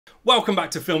Welcome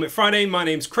back to Film It Friday. My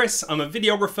name's Chris. I'm a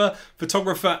videographer,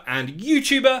 photographer, and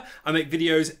YouTuber. I make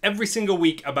videos every single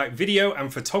week about video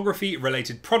and photography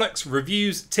related products,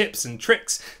 reviews, tips, and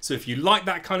tricks. So if you like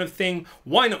that kind of thing,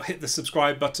 why not hit the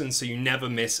subscribe button so you never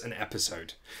miss an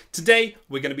episode? Today,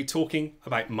 we're going to be talking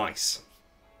about mice.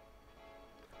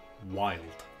 Wild.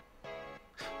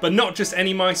 But not just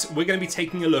any mice, we're going to be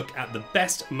taking a look at the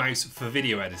best mouse for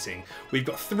video editing. We've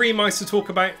got 3 mice to talk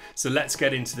about, so let's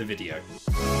get into the video.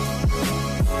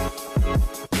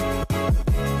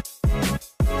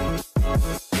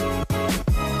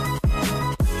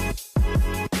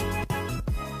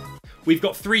 We've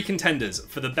got 3 contenders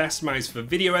for the best mouse for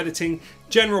video editing,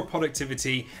 general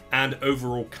productivity, and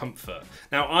overall comfort.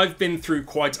 Now, I've been through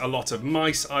quite a lot of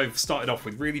mice. I've started off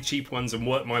with really cheap ones and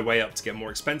worked my way up to get more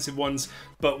expensive ones,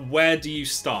 but where do you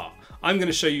start? I'm going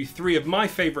to show you 3 of my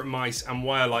favourite mice and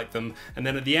why I like them, and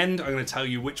then at the end I'm going to tell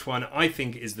you which one I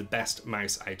think is the best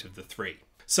mouse out of the 3.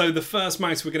 So the first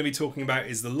mouse we're going to be talking about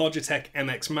is the Logitech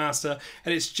MX Master,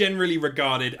 and it's generally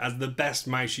regarded as the best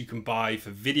mouse you can buy for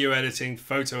video editing,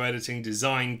 photo editing,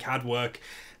 design, CAD work.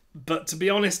 But to be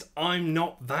honest, I'm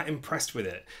not that impressed with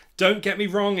it. Don't get me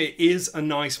wrong, it is a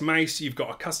nice mouse. You've got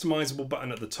a customizable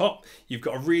button at the top, you've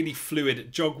got a really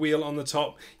fluid jog wheel on the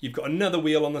top, you've got another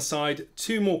wheel on the side,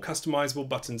 2 more customizable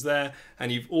buttons there,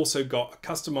 and you've also got a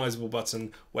customizable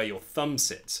button where your thumb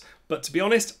sits. But to be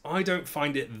honest, I don't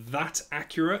find it that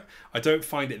accurate, I don't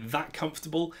find it that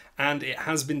comfortable, and it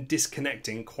has been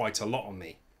disconnecting quite a lot on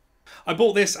me. I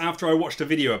bought this after I watched a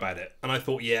video about it, and I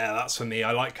thought, yeah, that's for me.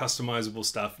 I like customizable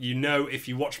stuff. You know, if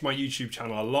you watch my YouTube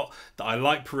channel a lot, that I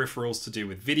like peripherals to do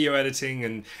with video editing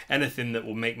and anything that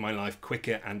will make my life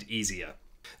quicker and easier.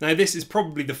 Now, this is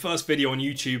probably the first video on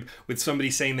YouTube with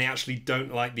somebody saying they actually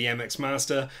don't like the MX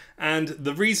Master, and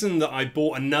the reason that I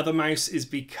bought another mouse is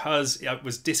because it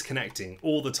was disconnecting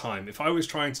all the time. If I was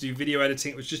trying to do video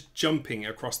editing, it was just jumping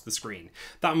across the screen.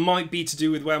 That might be to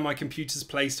do with where my computer's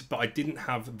placed, but I didn't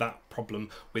have that problem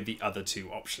with the other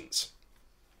 2 options.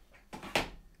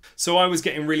 So I was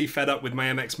getting really fed up with my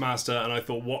MX Master, and I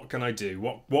thought, what can I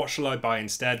do? What shall I buy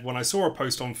instead? When I saw a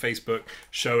post on Facebook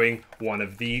showing one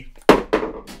of the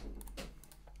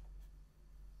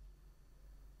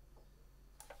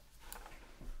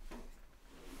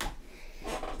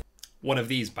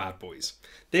these bad boys.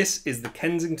 This is the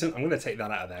Kensington, I'm going to take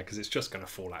that out of there because it's just going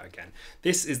to fall out again.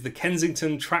 This is the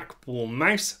Kensington TRACKBALL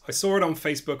mouse. I saw it on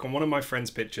Facebook on one of my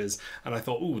friend's pictures and I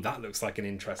thought, ooh, that looks like an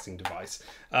interesting device.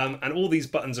 And all these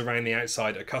buttons around the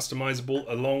outside are customizable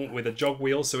along with a jog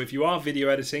wheel. So if you are video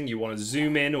editing, you want to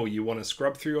zoom in or you want to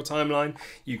scrub through your timeline,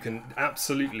 you can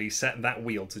absolutely set that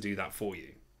wheel to do that for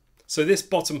you. So this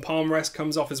bottom palm rest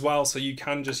comes off as well, so you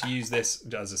can just use this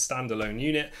as a standalone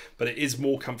unit, but it is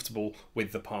more comfortable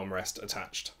with the palm rest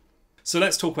attached. So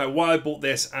let's talk about why I bought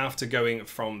this after going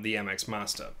from the MX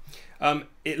Master.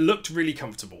 It looked really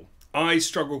comfortable. I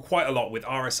struggle quite a lot with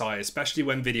RSI, especially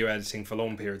when video editing for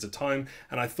long periods of time,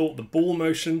 and I thought the ball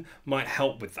motion might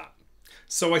help with that.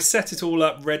 So I set it all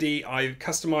up ready, I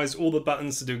customized all the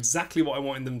buttons to do exactly what I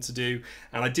wanted them to do,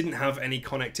 and I didn't have any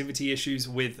connectivity issues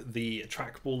with the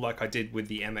trackball like I did with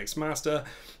the MX Master,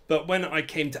 but when I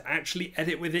came to actually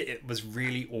edit with it, it was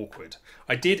really awkward.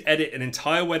 I did edit an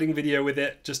entire wedding video with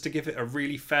it just to give it a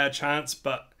really fair chance,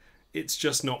 but it's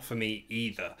just not for me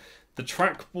either. The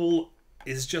trackball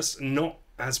is just not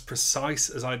as precise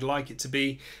as I'd like it to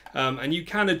be, and you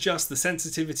can adjust the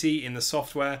sensitivity in the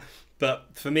software, but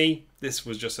for me, this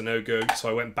was just a no-go, so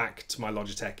I went back to my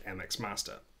Logitech MX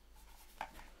Master.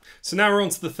 So now we're on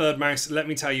to the third mouse. Let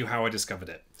me tell you how I discovered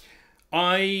it.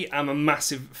 I am a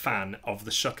massive fan of the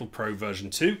Shuttle Pro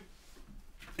version 2.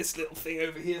 This little thing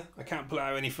over here, I can't pull it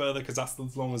out any further because that's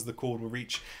as long as the cord will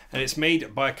reach, and it's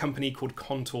made by a company called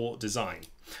Contour Design.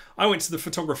 I went to the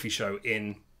photography show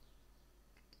in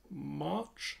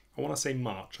March? I want to say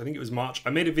March. I think it was March. I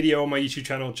made a video on my YouTube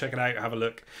channel. Check it out. Have a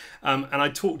look. And I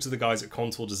talked to the guys at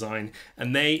Contour Design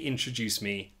and they introduced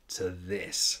me to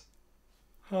this.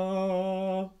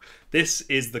 This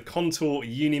is the Contour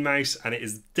Uni Mouse and it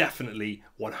is definitely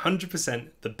 100%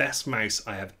 the best mouse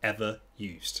I have ever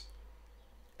used.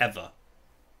 Ever.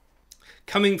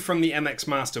 Coming from the MX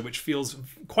Master, which feels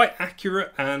quite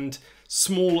accurate and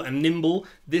small and nimble,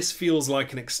 this feels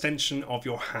like an extension of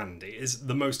your hand. It is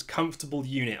the most comfortable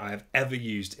unit I have ever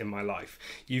used in my life.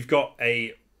 You've got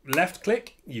a left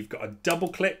click, you've got a double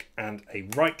click and a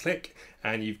right click,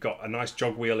 and you've got a nice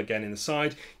jog wheel again in the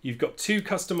side. You've got 2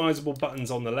 customizable buttons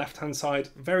on the left hand side,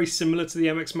 very similar to the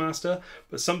MX Master,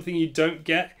 but something you don't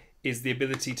get is the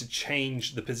ability to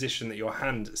change the position that your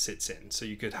hand sits in. So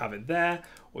you could have it there,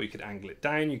 or you could angle it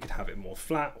down, you could have it more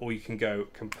flat, or you can go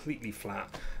completely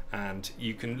flat. and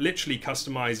you can literally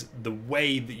customize the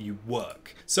way that you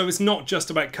work. So it's not just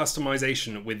about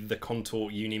customization with the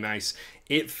Contour Uni mouse.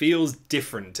 It feels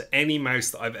different to any mouse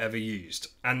that I've ever used,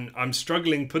 and I'm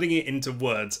struggling putting it into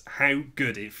words how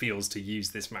good it feels to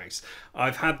use this mouse.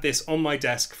 I've had this on my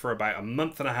desk for about a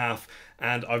month and a half,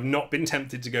 and I've not been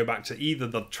tempted to go back to either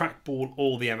the TRACKBALL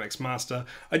or the MX Master.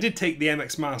 I did take the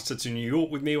MX Master to New York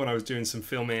with me when I was doing some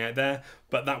filming out there,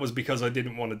 but that was because I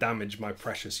didn't want to damage my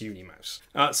precious Uni mouse.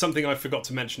 Something I forgot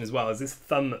to mention as well is this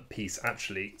thumb piece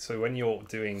actually. So when you're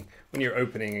opening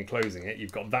and closing it,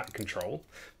 you've got that control,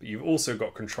 but you've also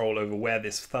got control over where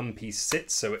this thumb piece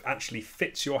sits, so it actually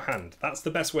fits your hand. That's the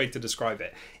best way to describe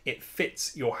it. It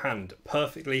fits your hand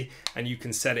perfectly, and you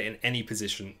can set it in any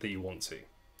position that you want to.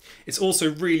 It's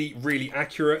also really, really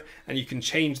accurate, and you can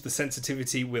change the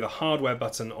sensitivity with a hardware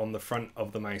button on the front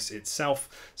of the mouse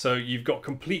itself. So you've got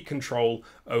complete control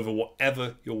over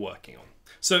whatever you're working on.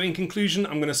 So in conclusion,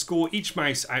 I'm going to score each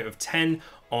mouse out of 10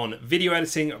 on video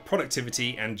editing,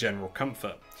 productivity, and general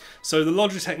comfort. So the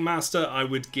Logitech Master, I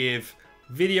would give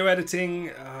video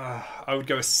editing, I would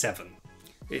go a 7.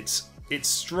 It's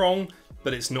strong,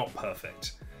 but it's not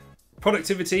perfect.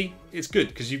 Productivity, it's good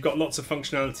because you've got lots of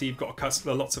functionality, you've got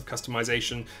lots of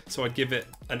customization, so I'd give it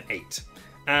an 8.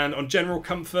 And on general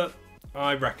comfort,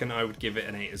 I reckon I would give it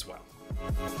an 8 as well.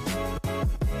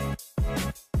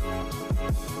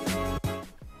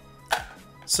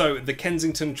 So the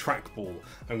Kensington TRACKBALL,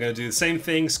 I'm going to do the same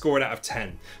thing, score it out of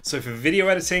 10. So for video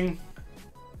editing,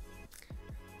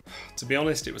 to be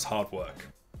honest, it was hard work.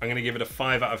 I'm going to give it a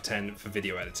 5 out of 10 for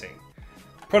video editing.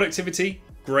 Productivity,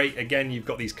 great. Again, you've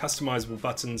got these customizable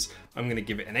buttons. I'm going to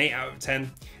give it an 8 out of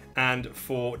 10. And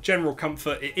for general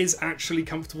comfort, it is actually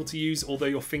comfortable to use, although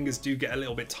your fingers do get a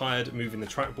little bit tired moving the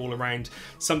trackball around.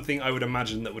 Something I would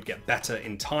imagine that would get better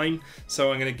in time.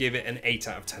 So I'm going to give it an 8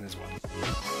 out of 10 as well.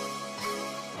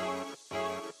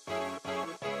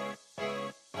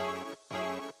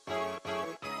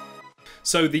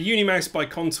 So the Uni mouse by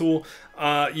Contour,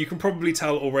 you can probably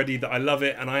tell already that I love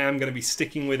it, and I am going to be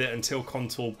sticking with it until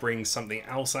Contour brings something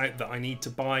else out that I need to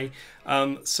buy.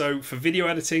 So for video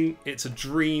editing, it's a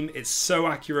dream. It's so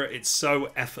accurate, it's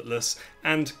so effortless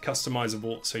and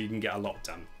customizable, so you can get a lot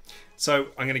done. So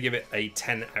I'm going to give it a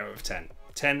 10 out of 10.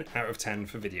 10 out of 10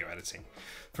 for video editing.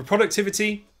 For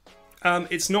productivity,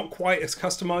 it's not quite as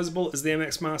customizable as the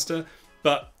MX Master,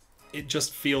 but it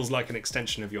just feels like an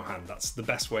extension of your hand. That's the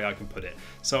best way I can put it.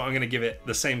 So I'm going to give it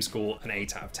the same score, an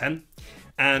 8 out of 10.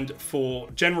 And for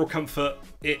general comfort,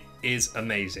 it is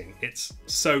amazing. It's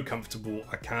so comfortable,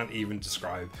 I can't even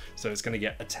describe. So it's going to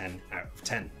get a 10 out of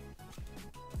 10.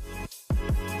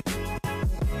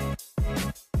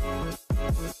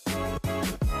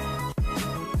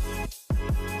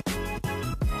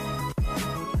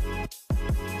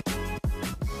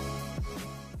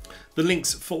 The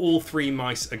links for all 3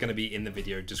 mice are going to be in the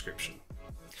video description.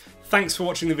 Thanks for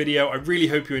watching the video. I really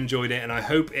hope you enjoyed it, and I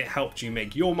hope it helped you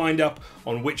make your mind up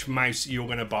on which mouse you're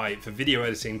going to buy for video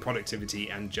editing, productivity,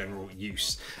 and general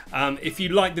use. If you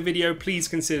liked the video, please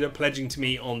consider pledging to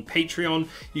me on Patreon.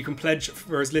 You can pledge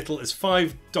for as little as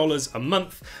 $5 a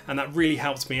month, and that really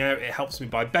helps me out. It helps me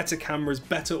buy better cameras,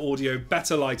 better audio,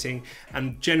 better lighting,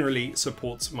 and generally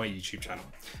supports my YouTube channel.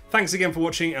 Thanks again for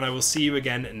watching, and I will see you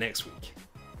again next week.